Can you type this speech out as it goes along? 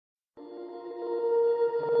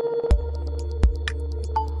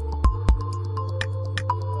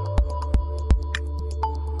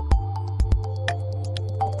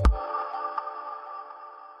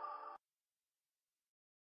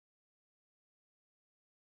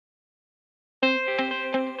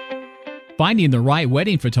Finding the right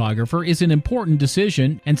wedding photographer is an important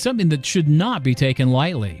decision and something that should not be taken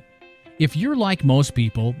lightly. If you're like most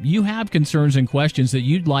people, you have concerns and questions that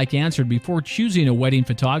you'd like answered before choosing a wedding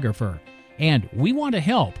photographer. And we want to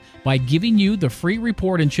help by giving you the free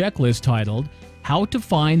report and checklist titled, How to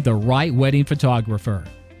Find the Right Wedding Photographer.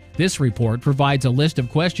 This report provides a list of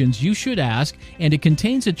questions you should ask, and it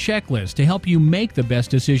contains a checklist to help you make the best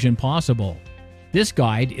decision possible. This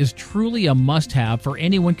guide is truly a must-have for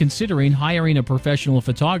anyone considering hiring a professional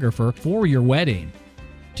photographer for your wedding.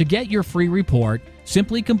 To get your free report,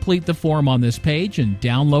 simply complete the form on this page and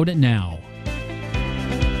download it now.